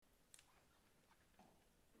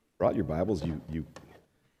brought your Bibles, you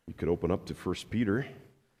could open up to 1 Peter.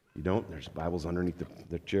 You don't, there's Bibles underneath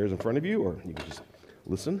the chairs in front of you, or you can just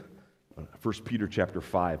listen. 1 Peter chapter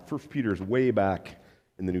 5. 1 Peter is way back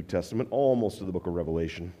in the New Testament, almost to the book of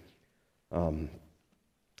Revelation. 1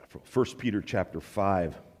 Peter chapter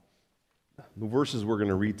 5. The verses we're going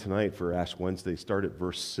to read tonight for Ash Wednesday start at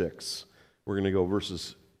verse 6. We're going to go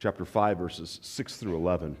chapter 5, verses 6 through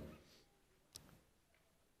 11.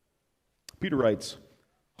 Peter writes,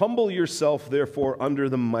 "Humble yourself, therefore, under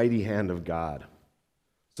the mighty hand of God,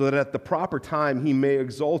 so that at the proper time he may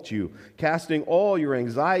exalt you, casting all your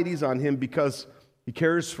anxieties on him because he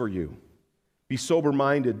cares for you. Be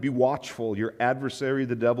sober-minded, be watchful. Your adversary,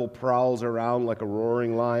 the devil, prowls around like a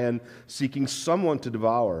roaring lion, seeking someone to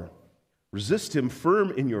devour. Resist him firm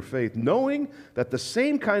in your faith, knowing that the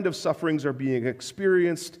same kind of sufferings are being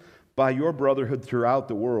experienced by your brotherhood throughout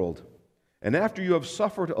the world. And after you have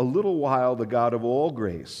suffered a little while, the God of all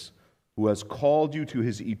grace, who has called you to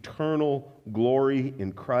his eternal glory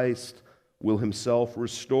in Christ, will himself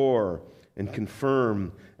restore and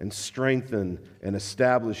confirm and strengthen and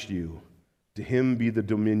establish you. To him be the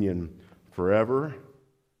dominion forever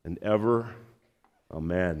and ever.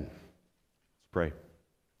 Amen." Let's pray.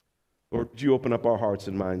 Lord, would you open up our hearts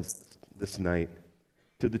and minds this night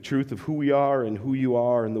to the truth of who we are and who you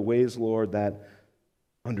are and the ways, Lord, that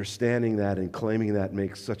understanding that and claiming that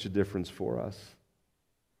makes such a difference for us.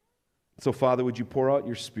 So, Father, would you pour out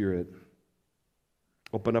your Spirit,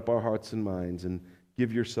 open up our hearts and minds, and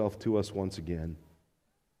give yourself to us once again,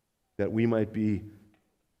 that we might be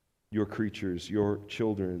your creatures, your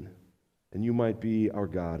children, and you might be our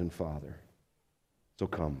God and Father. So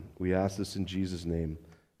come, we ask this in Jesus' name.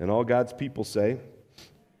 And all God's people say,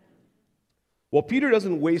 well, Peter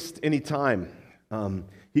doesn't waste any time.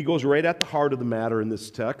 He goes right at the heart of the matter in this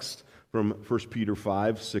text from 1 Peter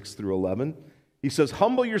 5, 6 through 11. He says,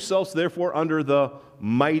 "Humble yourselves, therefore, under the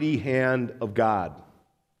mighty hand of God."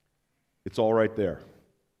 It's all right there.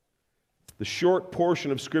 The short portion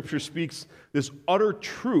of Scripture speaks this utter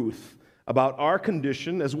truth about our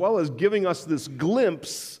condition, as well as giving us this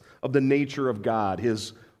glimpse of the nature of God,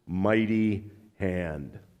 his mighty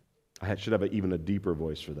hand. I should have even a deeper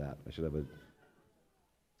voice for that.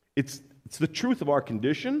 It's the truth of our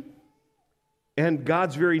condition and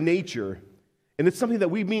God's very nature. And it's something that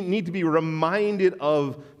we need to be reminded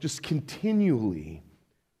of just continually.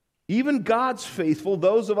 Even God's faithful,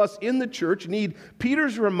 those of us in the church, need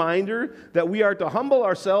Peter's reminder that we are to humble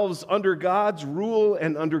ourselves under God's rule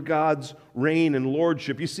and under God's reign and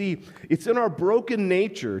lordship. You see, it's in our broken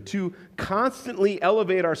nature to constantly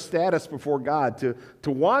elevate our status before God, to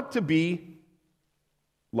want to be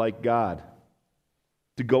like God,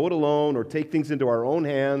 to go it alone or take things into our own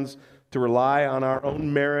hands, to rely on our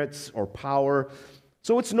own merits or power.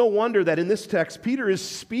 So it's no wonder that in this text, Peter is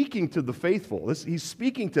speaking to the faithful. He's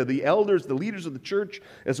speaking to the elders, the leaders of the church,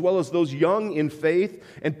 as well as those young in faith.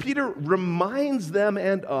 And Peter reminds them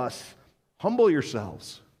and us, humble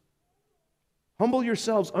yourselves. Humble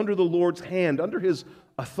yourselves under the Lord's hand, under his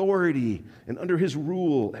authority, and under his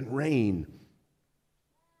rule and reign.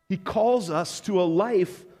 He calls us to a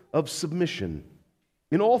life of submission.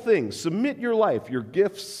 In all things, submit your life, your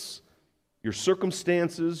gifts, your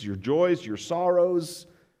circumstances, your joys, your sorrows,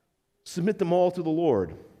 submit them all to the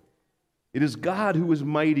Lord. It is God who is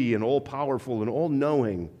mighty and all-powerful and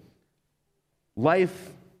all-knowing.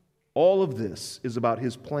 Life, all of this, is about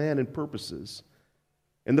his plan and purposes.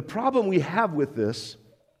 And the problem we have with this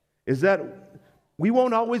is that we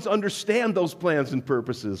won't always understand those plans and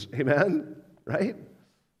purposes. Amen? Right?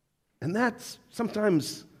 And that's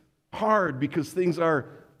sometimes hard because things are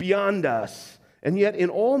beyond us. And yet, in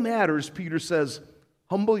all matters, Peter says,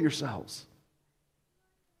 humble yourselves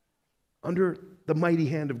under the mighty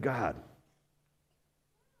hand of God.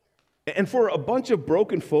 And for a bunch of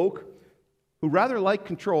broken folk who rather like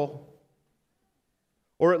control,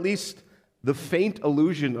 or at least the faint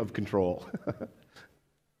illusion of control,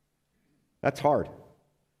 that's hard.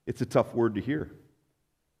 It's a tough word to hear.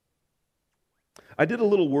 I did a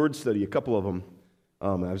little word study, a couple of them,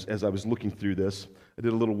 as I was looking through this. I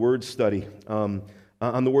did a little word study on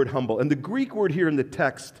the word humble. And the Greek word here in the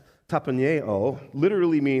text, tapaneo,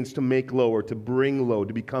 literally means to make low or to bring low,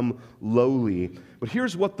 to become lowly. But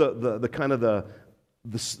here's what the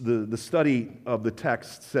study of the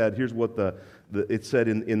text said. Here's what it said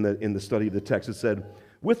in the study of the text. It said,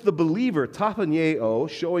 with the believer, tapaneo,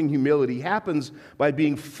 showing humility, happens by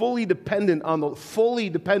being fully dependent on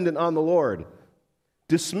the Lord,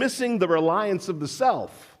 dismissing the reliance of the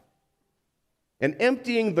self, and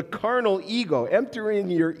emptying the carnal ego, emptying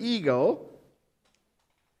your ego.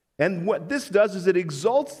 And what this does is it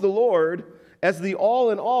exalts the Lord as the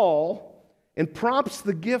all in all and prompts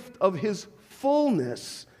the gift of his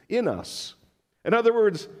fullness in us. In other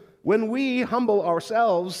words, when we humble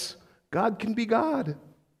ourselves, God can be God.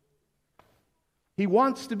 He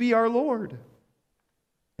wants to be our Lord,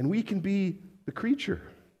 and we can be the creature.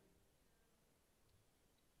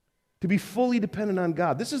 To be fully dependent on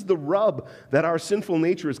God. This is the rub that our sinful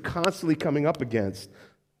nature is constantly coming up against.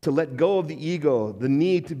 To let go of the ego, the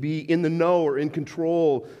need to be in the know or in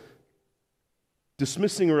control,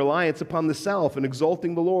 dismissing reliance upon the self and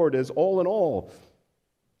exalting the Lord as all in all.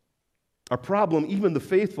 Our problem, even the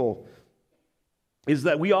faithful, is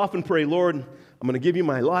that we often pray, Lord, I'm going to give you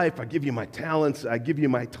my life, I give you my talents, I give you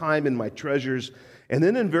my time and my treasures. And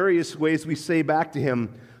then in various ways we say back to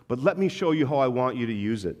him, but let me show you how I want you to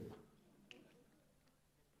use it.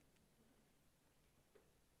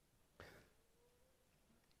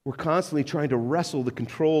 We're constantly trying to wrestle the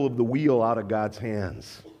control of the wheel out of God's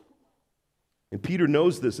hands. And Peter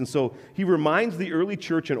knows this, and so he reminds the early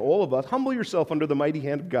church and all of us, humble yourself under the mighty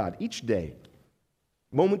hand of God each day,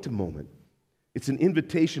 moment to moment. It's an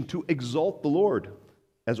invitation to exalt the Lord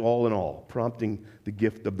as all in all, prompting the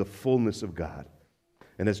gift of the fullness of God.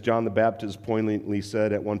 And as John the Baptist poignantly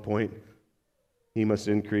said at one point, he must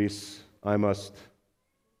increase, I must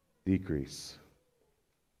decrease.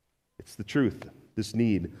 It's the truth, this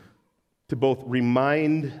need to both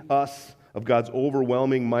remind us of God's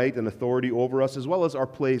overwhelming might and authority over us, as well as our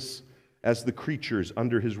place as the creatures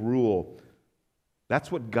under his rule. That's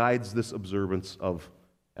what guides this observance of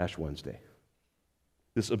Ash Wednesday.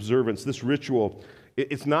 This observance, this ritual,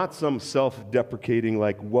 it's not some self-deprecating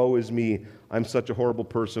like, woe is me, I'm such a horrible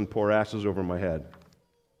person, pour ashes over my head.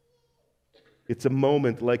 It's a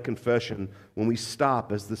moment like confession when we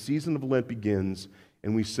stop as the season of Lent begins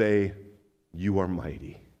and we say, you are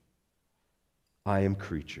mighty. I am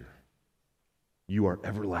creature. You are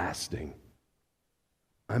everlasting.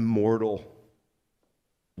 I'm mortal.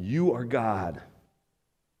 You are God.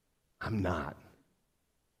 I'm not.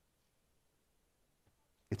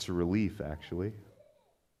 It's a relief, actually.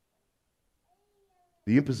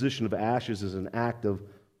 The imposition of ashes is an act of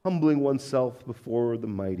humbling oneself before the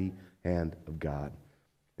mighty hand of God.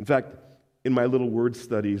 In fact, in my little word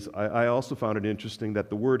studies, I also found it interesting that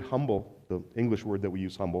the word humble, the English word that we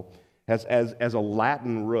use, humble, has as a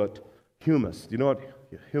Latin root, humus. Do you know what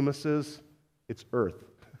humus is? It's earth.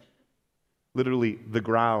 Literally, the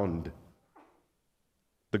ground.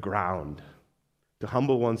 The ground. To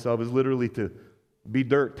humble oneself is literally to be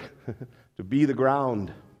dirt, to be the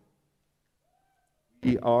ground.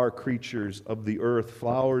 We are creatures of the earth.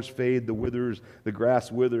 Flowers fade, the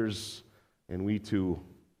grass withers, and we too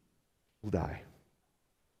will die.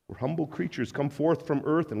 We're humble creatures, come forth from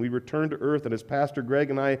earth, and we return to earth. And as Pastor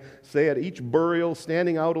Greg and I say at each burial,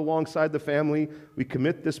 standing out alongside the family, we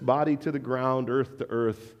commit this body to the ground, earth to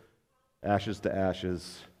earth, ashes to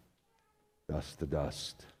ashes, dust to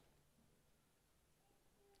dust.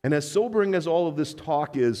 And as sobering as all of this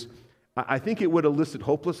talk is, I think it would elicit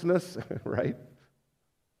hopelessness, right?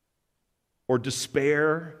 Or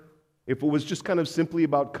despair, if it was just kind of simply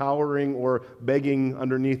about cowering or begging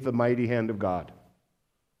underneath the mighty hand of God.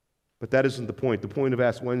 But that isn't the point. The point of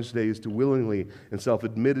Ash Wednesday is to willingly and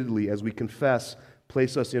self-admittedly, as we confess,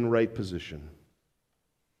 place us in right position.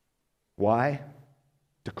 Why?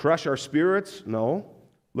 To crush our spirits? No.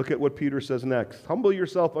 Look at what Peter says next. Humble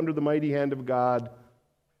yourself under the mighty hand of God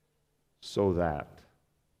so that.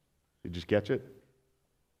 Did you catch it?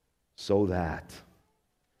 So that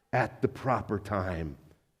at the proper time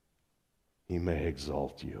he may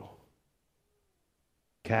exalt you.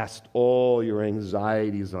 Cast all your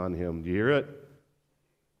anxieties on him. Do you hear it?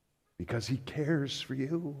 Because he cares for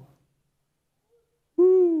you.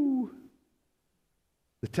 Woo!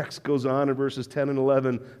 The text goes on in verses 10 and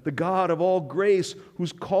 11. The God of all grace,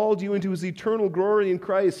 who's called you into his eternal glory in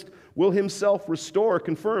Christ, will himself restore,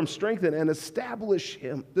 confirm, strengthen, and establish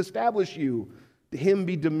you. To him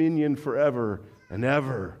be dominion forever and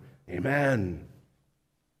ever. Amen.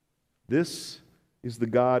 This is the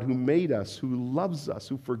God who made us, who loves us,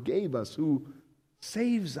 who forgave us, who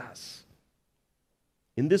saves us.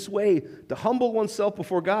 In this way, to humble oneself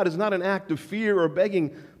before God is not an act of fear or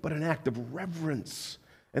begging, but an act of reverence,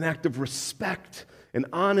 an act of respect, an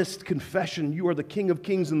honest confession. You are the King of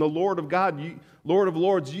kings and the Lord of God, Lord of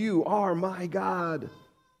lords. You are my God.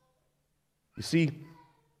 You see,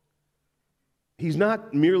 he's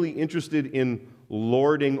not merely interested in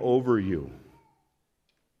lording over you,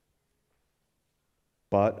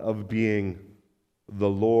 but of being the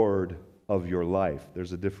Lord of your life.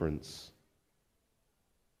 There's a difference.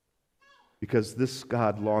 Because this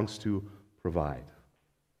God longs to provide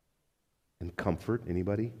and comfort.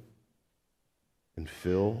 Anybody? and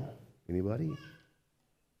fill. Anybody?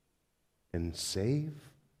 And save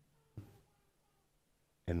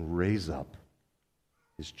and raise up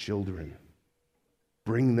his children.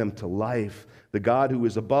 Bring them to life. The God who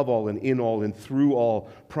is above all and in all and through all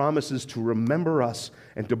promises to remember us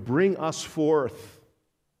and to bring us forth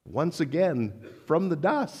once again from the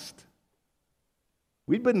dust.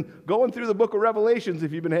 We've been going through the book of Revelations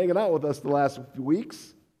if you've been hanging out with us the last few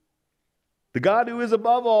weeks. The God who is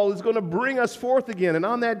above all is going to bring us forth again. And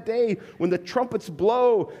on that day, when the trumpets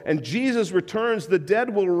blow and Jesus returns, the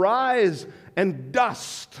dead will rise and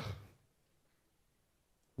dust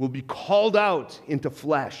will be called out into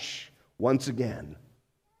flesh once again.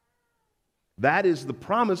 That is the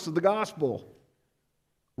promise of the gospel.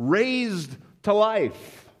 Raised to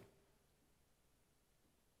life.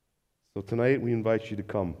 So tonight we invite you to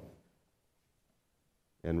come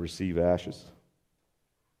and receive ashes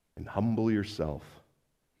and humble yourself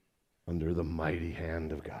under the mighty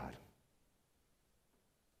hand of God,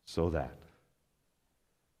 so that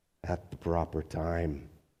at the proper time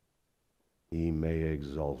he may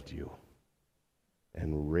exalt you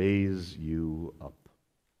and raise you up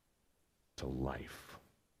to life.